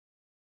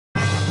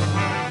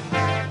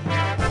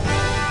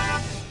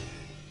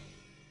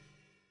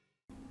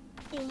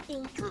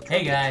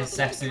Hey guys,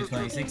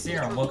 Saxu26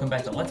 here, and welcome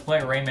back to Let's Play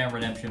Rayman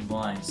Redemption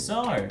Blind.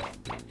 So,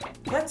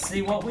 let's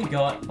see what we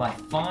got by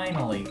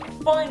finally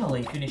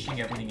finishing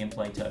everything in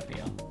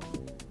Playtopia.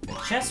 The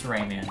Chess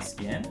Rayman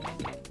skin.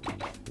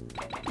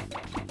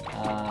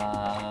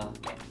 A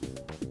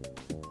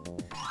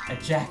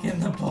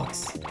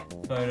Jack-in-the-Box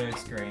photo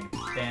screen.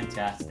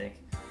 Fantastic.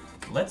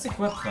 Let's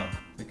equip them,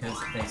 because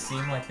they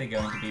seem like they're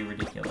going to be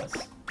ridiculous.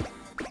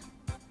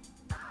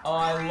 Oh,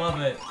 I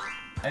love it.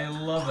 I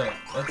love it.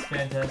 That's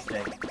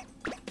fantastic.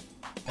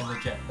 And the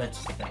jet,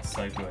 that's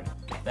so good.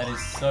 That is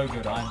so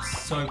good. I'm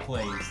so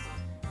pleased.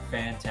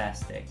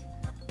 Fantastic.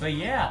 But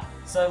yeah,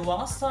 so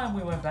last time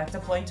we went back to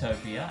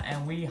Playtopia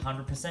and we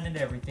 100%ed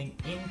everything,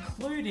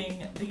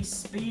 including the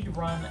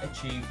speedrun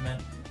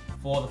achievement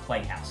for the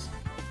Playhouse.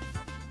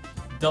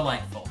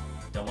 Delightful.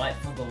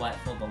 Delightful,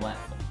 delightful,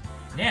 delightful.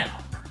 Now,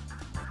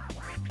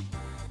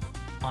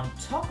 on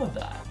top of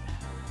that,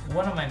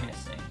 what am I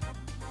missing?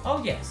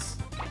 Oh yes,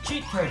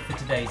 cheat code for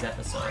today's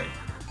episode.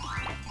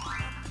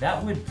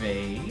 That would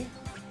be...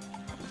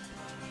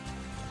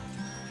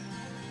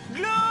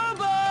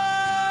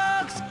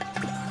 Glowbox!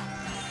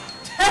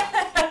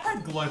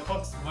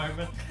 Glowbox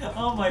moment.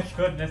 Oh my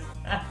goodness.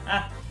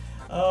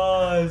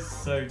 Oh, it's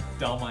so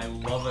dumb, I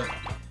love it.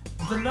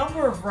 The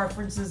number of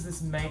references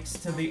this makes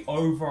to the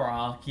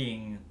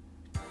overarching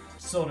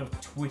sort of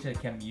Twitter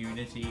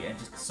community and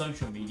just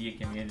social media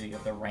community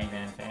of the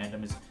Rayman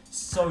fandom is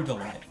so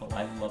delightful.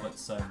 I love it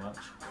so much.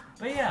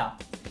 But yeah,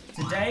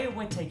 today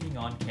we're taking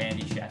on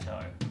Candy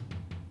Chateau.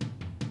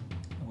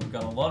 We've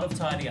got a lot of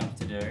tidy up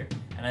to do,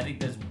 and I think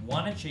there's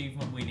one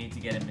achievement we need to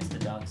get in Mr.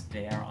 Dark's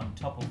Dare on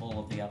top of all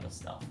of the other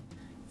stuff.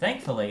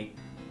 Thankfully,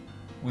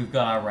 we've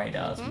got our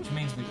radars, which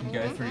means we can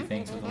go through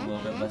things with a little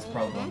bit less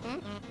problem.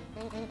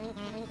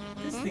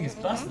 This thing is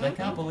busted. I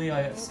can't believe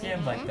I got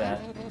scammed like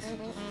that.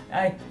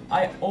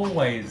 I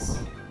always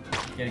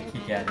get a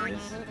kick out of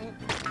this.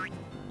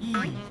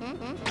 Eee.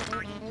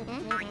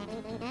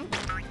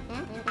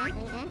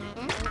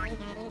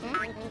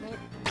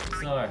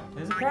 So,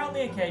 there's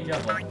apparently a cage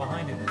up left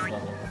behind in this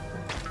level.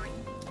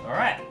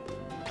 Alright,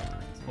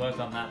 let's work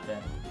on that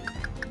then.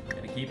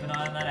 Gotta keep an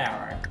eye on that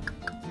arrow.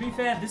 To be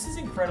fair, this is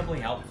incredibly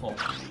helpful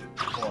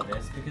for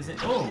this because it...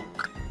 Oh!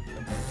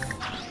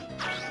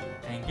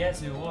 And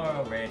guess who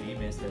already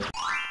missed it?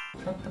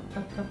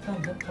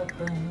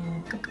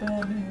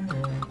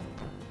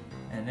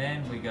 And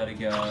then we gotta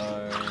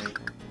go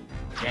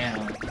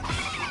down.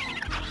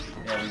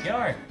 There we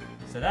go.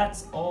 So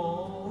that's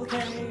all the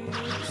cage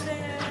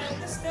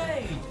and the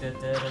stage.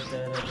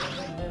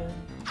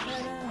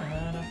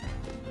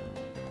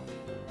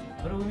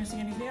 But are we missing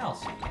anything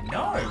else?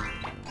 No!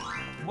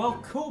 Well,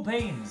 cool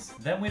beans.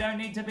 Then we don't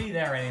need to be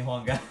there any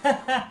longer.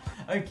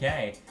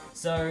 Okay,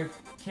 so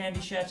Candy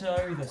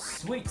Chateau, the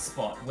sweet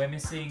spot. We're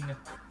missing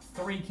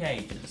 3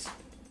 cages.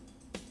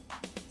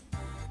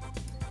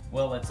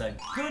 Well, it's a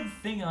good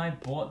thing I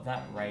bought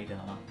that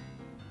radar.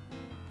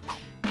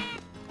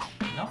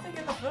 Nothing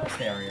in the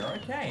first area.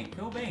 Okay,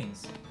 cool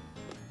beans.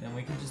 Then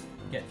we can just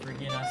get through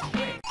here nice and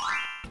quick.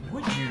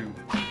 Would you?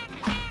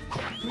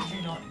 Could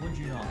you not? Would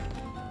you not?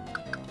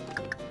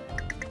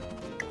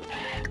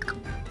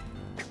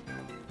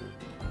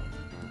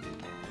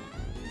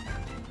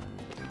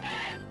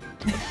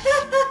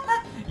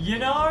 You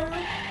know,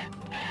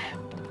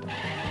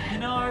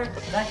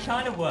 that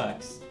kind of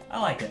works. I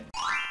like it.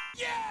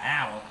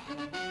 Yeah!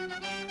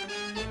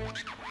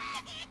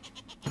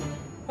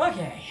 Ow.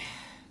 Okay.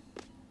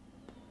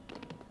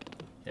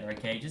 There are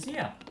cages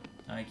here.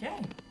 Okay.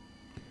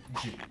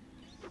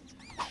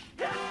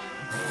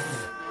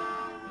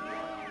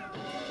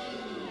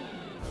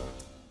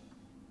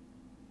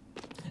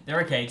 There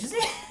are cages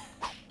here.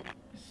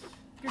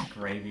 Good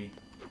gravy.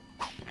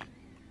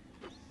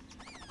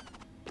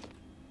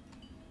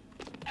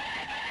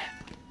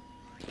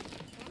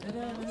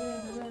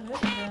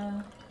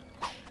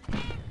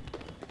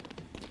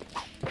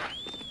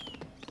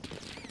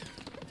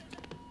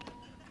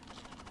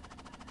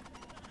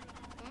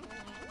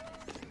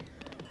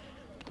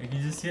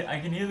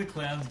 I can hear the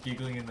clowns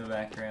giggling in the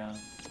background.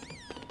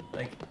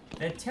 Like,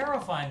 they're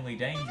terrifyingly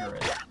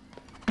dangerous,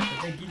 but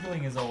their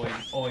giggling is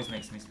always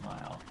makes me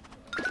smile.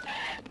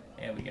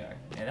 There we go.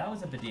 Now that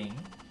was a beding,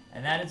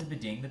 and that is a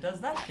beding that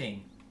does that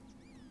thing.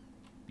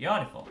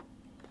 Beautiful.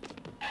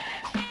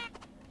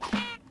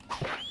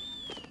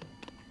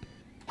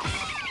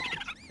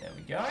 There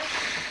we go.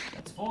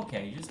 That's 4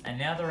 cages, and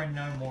now there are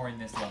no more in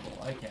this level.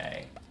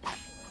 Okay.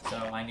 So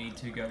I need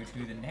to go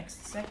to the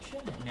next section.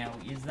 Now,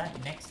 is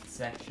that next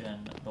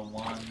section the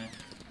one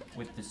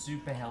with the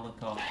super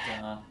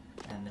helicopter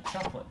and the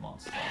chocolate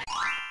monster?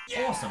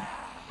 Yeah! Awesome.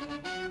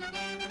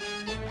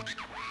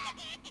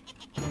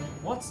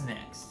 What's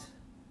next?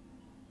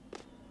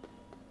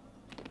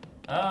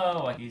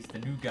 Oh, here's the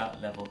nougat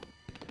level.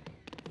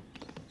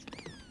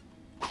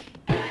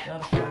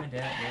 Gotta find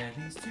out where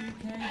these 2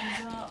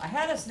 cages are. I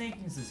had a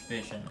sneaking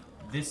suspicion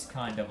this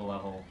kind of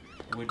level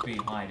would be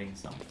hiding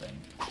something.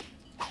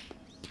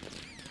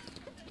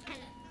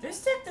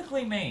 This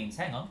technically means,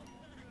 hang on.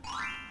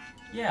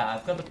 Yeah,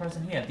 I've got the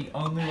present here. The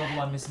only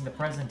level I'm missing the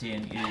present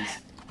in is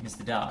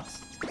Mr.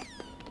 Dark's.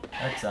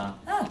 That's, Oh,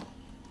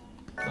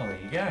 there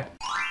you go.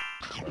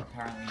 We're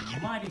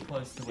apparently mighty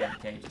close to where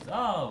the cage is.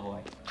 Oh,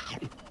 boy.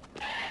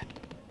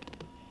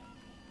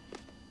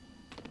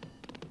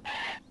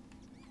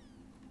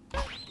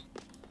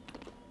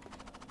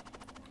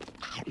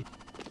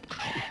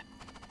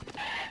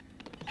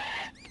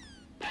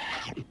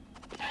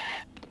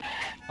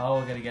 Oh,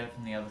 we're gonna get it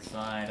from the other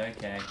side.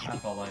 Okay, I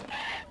follow.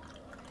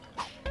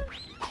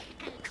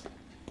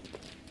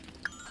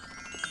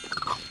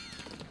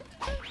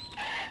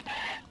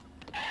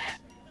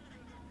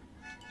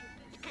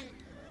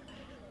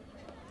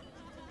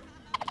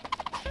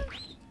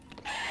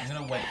 I'm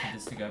gonna wait for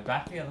this to go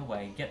back the other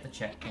way, get the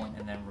checkpoint,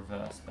 and then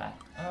reverse back.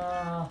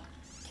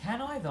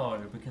 Can I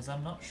though? Because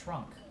I'm not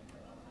shrunk.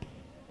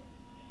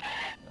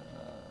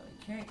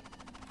 Okay.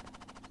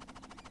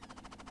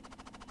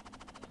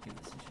 Give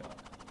this a shot.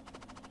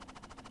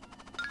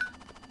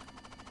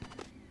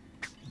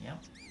 Yep.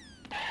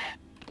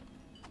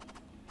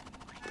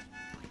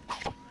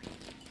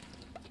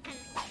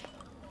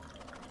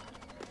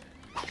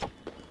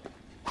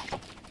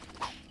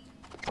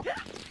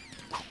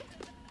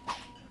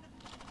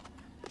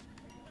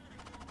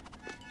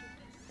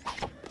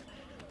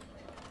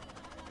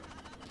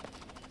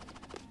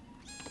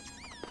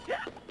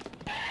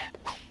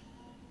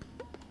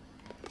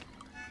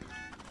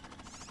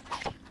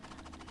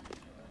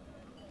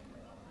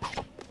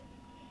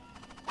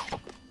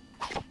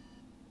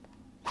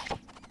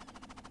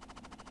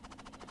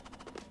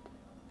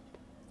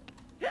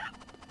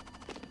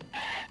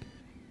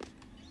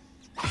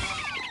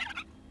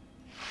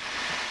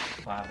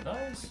 Five of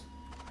those.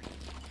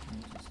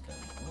 And just go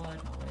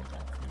glide my way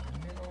back through the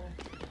middle.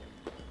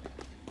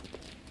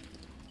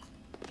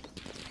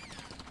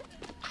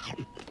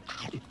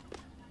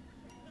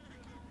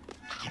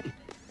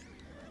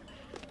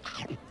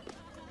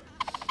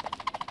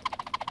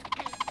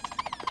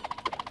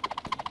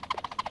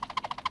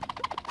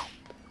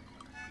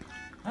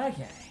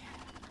 Okay.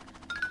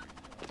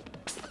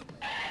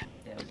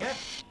 There we go.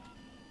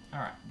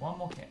 Alright, one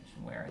more catch.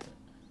 Where is it?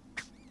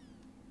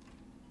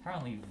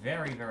 Apparently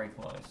very, very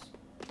close.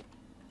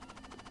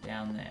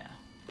 Down there.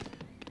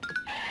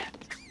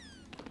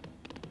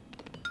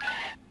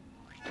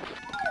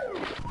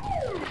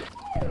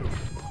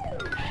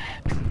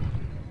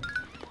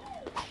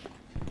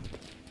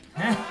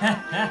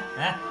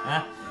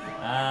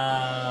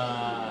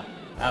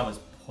 That was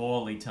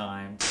poorly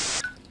timed.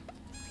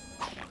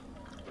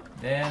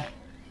 There.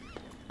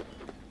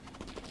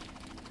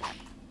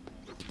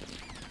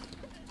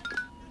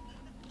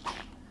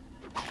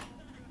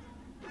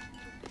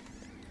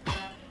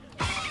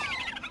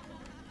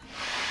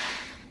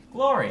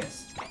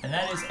 Glorious. And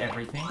that is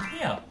everything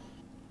here.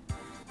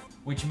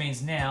 Which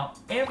means now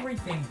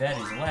everything that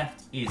is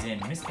left is in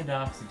Mr.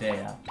 Dark's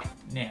data.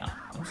 Now,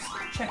 I'm just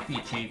going to check the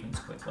achievements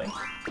quickly.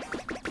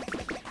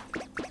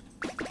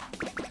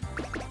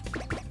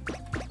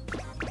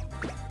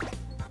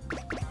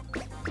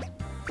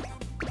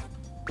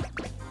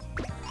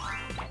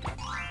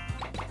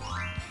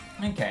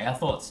 Okay, I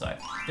thought so.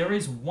 There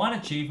is one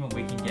achievement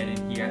we can get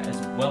in here as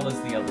well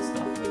as the other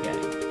stuff we're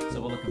getting.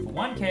 So we're looking for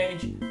one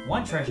cage,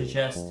 one treasure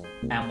chest,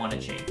 and one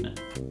achievement.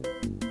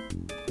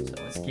 So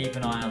let's keep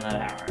an eye on that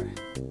arrow.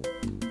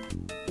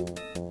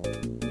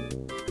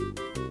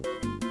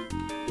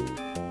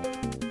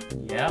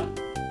 Yep.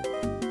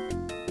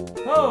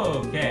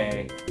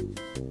 Okay.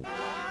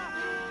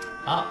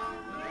 Up.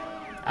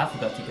 I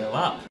forgot to go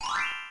up.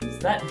 It's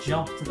that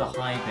jump to the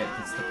high bit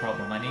that's the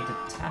problem. I need to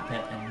tap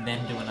it and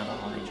then do another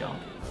high jump.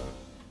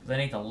 Because I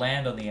need to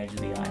land on the edge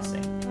of the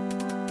icing.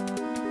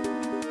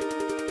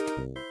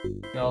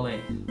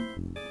 Golly.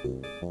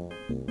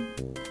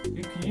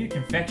 Your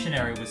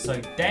confectionery was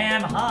so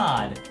damn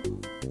hard.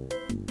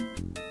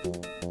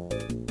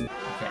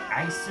 Okay,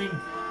 icing.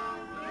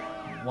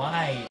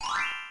 Why?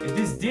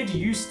 This did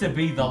used to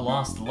be the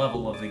last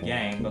level of the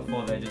game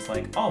before they're just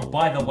like, oh,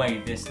 by the way,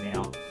 this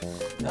now.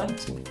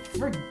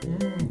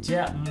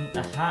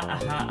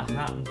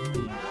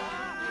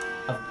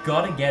 I've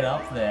got to get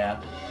up there.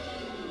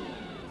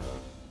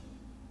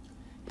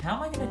 How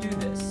am I going to do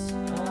this?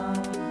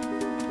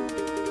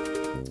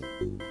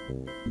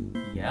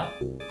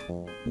 Yep.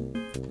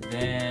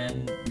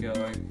 Then go.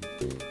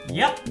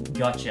 Yep,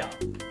 gotcha.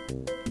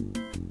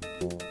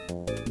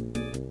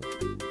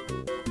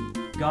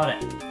 Got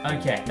it.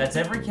 Okay, that's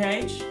every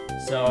cage.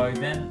 So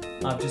then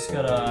I've just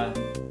got to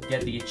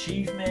get the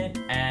achievement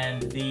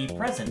and the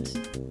present.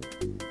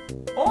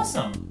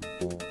 Awesome.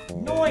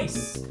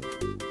 Nice.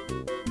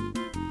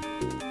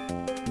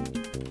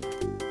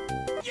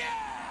 Yeah!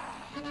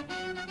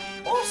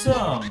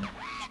 Awesome.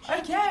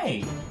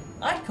 Okay.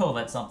 I'd call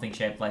that something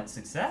shaped like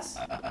success.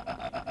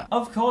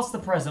 Of course the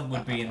present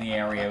would be in the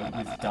area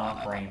with Dark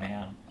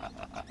Rayman.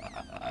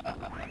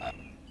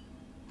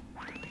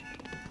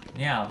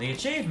 Now, the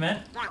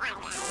achievement...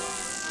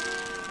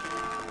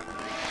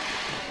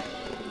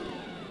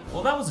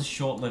 Well, that was a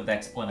short-lived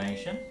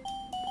explanation.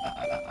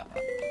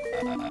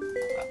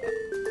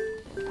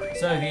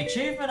 So the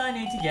achievement I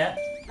need to get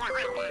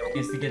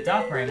is to get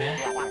Dark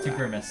Rayman to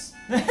Grimace.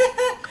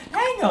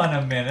 Hang on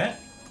a minute.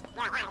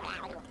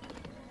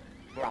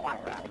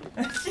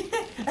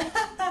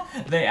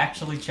 They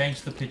actually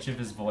changed the pitch of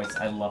his voice.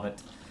 I love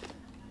it.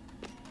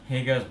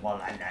 He goes,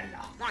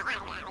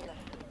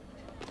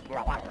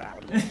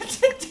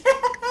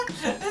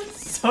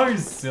 It's so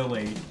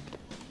silly.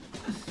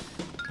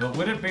 But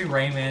would it be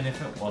Rayman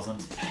if it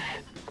wasn't?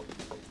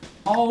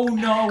 Oh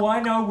no, I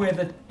know where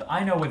the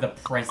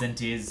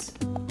present is.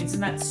 It's in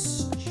that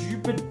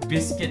stupid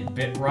Biscuit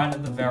bit right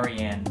at the very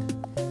end.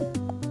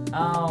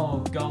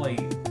 Oh golly.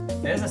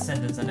 There's a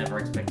sentence I never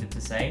expected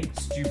to say.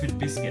 Stupid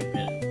Biscuit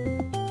bit.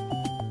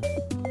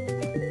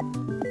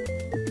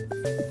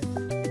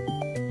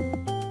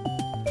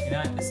 You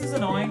know, this is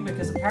annoying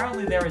because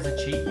apparently there is a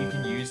cheat you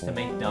can use to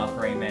make Dark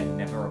Rayman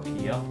never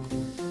appear.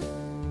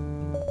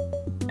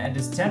 And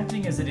as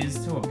tempting as it is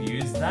to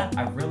abuse that,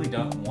 I really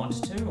don't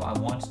want to. I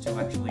want to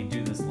actually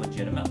do this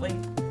legitimately.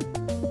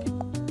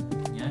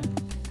 You know,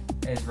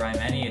 as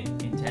Rayman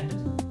intended.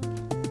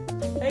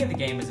 Play the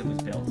game as it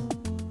was built.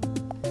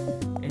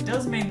 It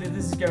does mean that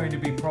this is going to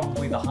be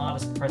probably the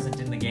hardest present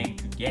in the game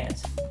to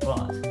get, but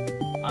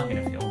I'm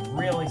going to feel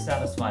really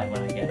satisfied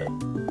when I get it.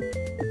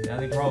 The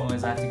only problem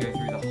is I have to go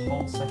through the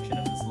whole section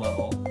of this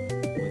level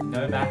with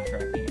no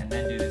backtracking and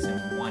then do this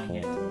in one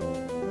hit.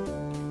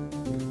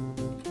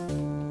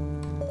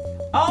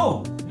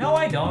 Oh! No,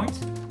 I don't!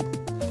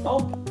 Oh,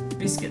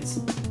 biscuits.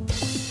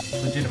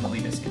 Legitimately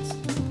biscuits.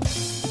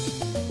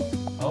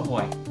 Oh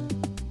boy.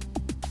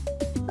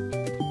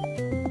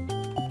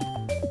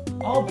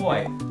 Oh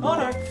boy. Oh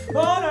no.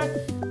 Oh no.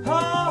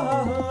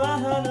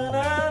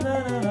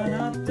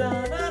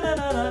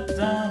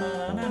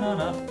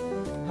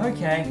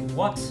 Okay.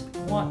 What?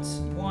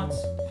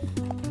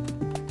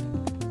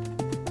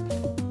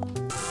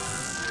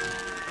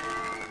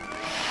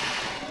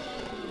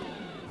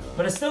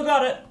 But I still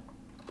got it.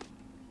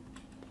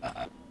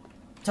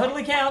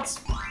 Totally counts.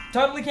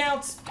 Totally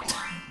counts.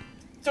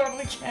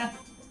 Totally counts.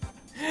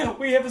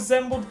 We have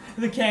assembled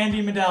the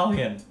candy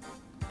medallion.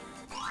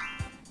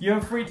 You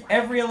have freed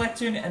every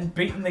Electoon and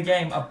beaten the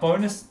game. A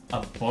bonus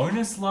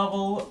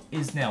level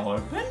is now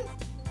open?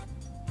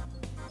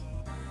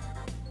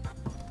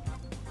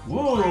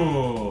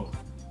 Woo!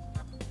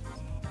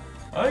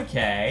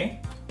 Okay.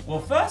 Well,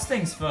 first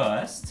things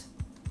first.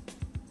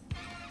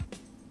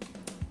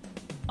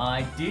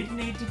 I did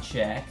need to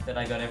check that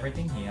I got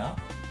everything here.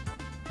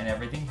 And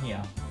everything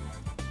here.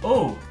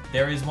 Oh,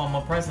 there is one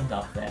more present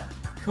up there.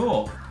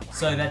 Cool.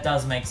 So that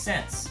does make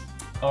sense.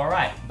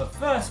 Alright, but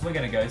first we're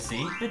gonna go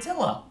see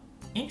Batilla.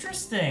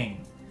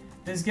 Interesting.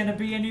 There's gonna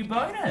be a new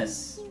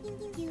bonus.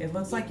 It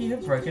looks like you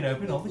have broken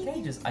open all the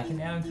cages. I can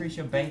now increase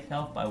your base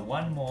health by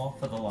 1 more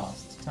for the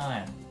last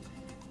time.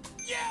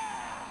 Yeah!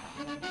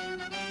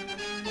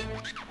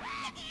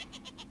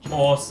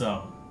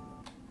 Awesome.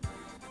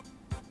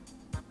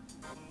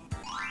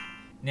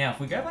 Now,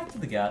 if we go back to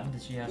the garden,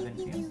 does she have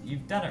anything else?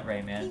 You've done it,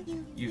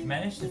 Rayman. You've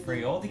managed to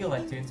free all the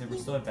Electoons and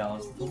restored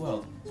balance to the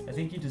world. I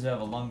think you deserve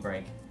a long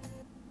break.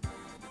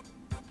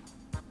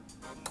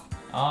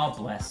 Oh,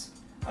 bless.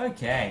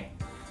 Okay.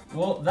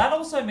 Well, that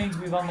also means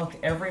we've unlocked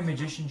every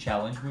Magician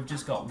challenge. We've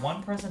just got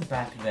 1 present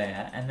back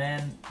there, and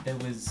then there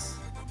was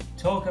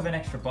talk of an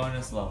extra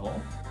bonus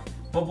level.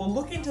 But we'll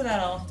look into that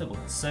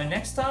afterwards. So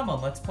next time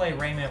on Let's Play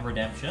Rayman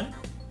Redemption,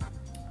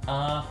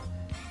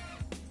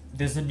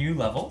 there's a new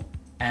level.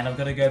 And I've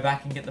got to go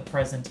back and get the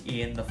present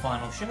in the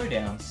final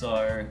showdown,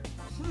 so...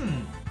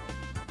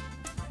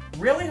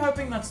 Really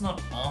hoping that's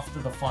not after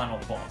the final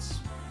boss.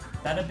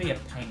 That'd be a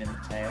pain in the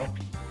tail.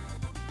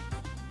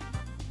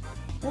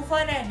 We'll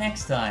find out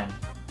next time.